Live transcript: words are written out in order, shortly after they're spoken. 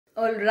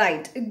All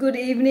right. Good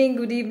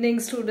evening,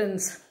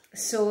 students.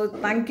 So,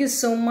 thank you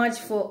so much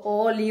for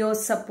all your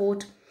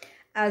support.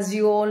 As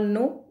you all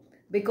know,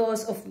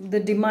 because of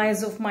the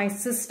demise of my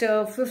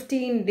sister,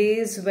 15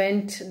 days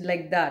went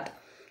like that.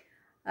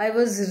 I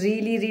was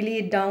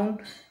really down,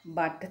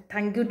 but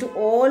thank you to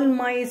all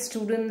my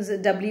students,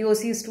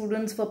 WOC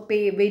students, for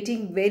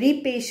waiting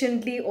very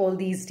patiently all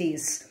these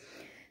days.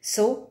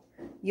 So,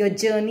 your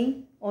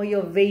journey or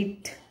your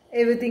wait,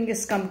 everything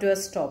has come to a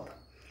stop.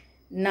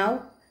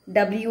 Now,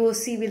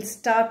 WOC will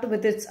start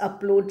with its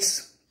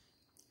uploads.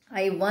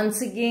 I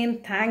once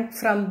again thank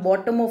from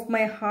bottom of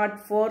my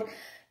heart for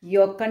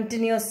your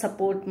continuous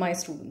support, my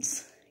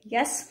students.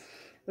 Yes,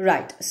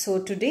 right.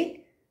 So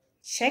today,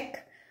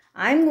 check.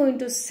 I'm going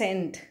to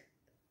send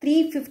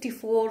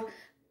 354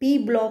 P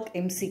block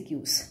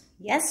MCQs.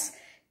 Yes,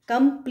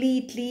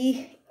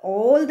 completely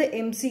all the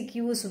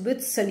MCQs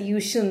with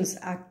solutions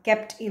are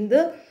kept in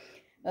the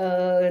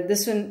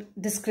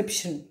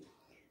description.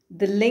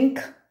 The link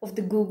of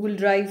the Google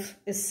Drive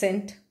is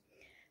sent.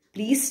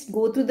 Please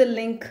go to the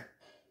link.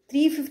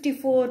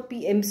 354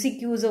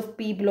 MCQs of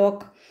P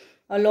block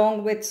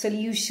along with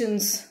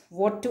solutions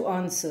what to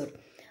answer.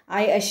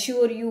 I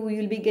assure you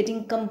will be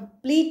getting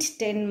complete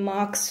 10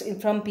 marks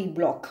from P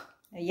block.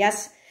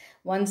 Yes,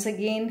 once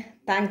again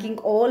thanking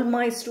all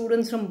my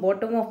students from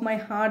bottom of my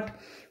heart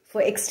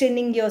for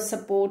extending your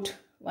support.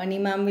 Vani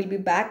ma'am will be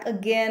back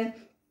again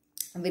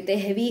with a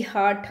heavy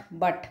heart,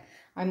 but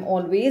I'm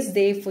always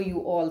there for you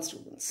all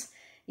students.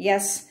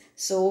 Yes,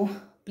 so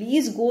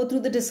please go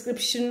through the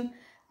description.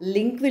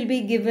 Link will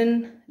be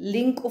given.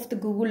 Link of the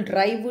Google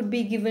Drive would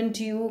be given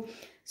to you.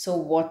 So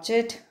watch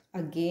it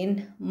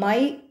again.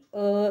 My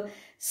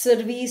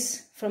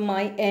service from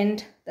my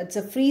end, that's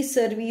a free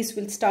service,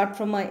 will start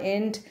from my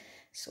end.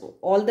 So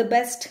all the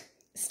best.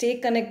 Stay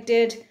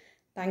connected.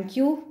 Thank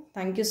you.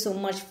 Thank you so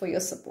much for your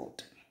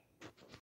support.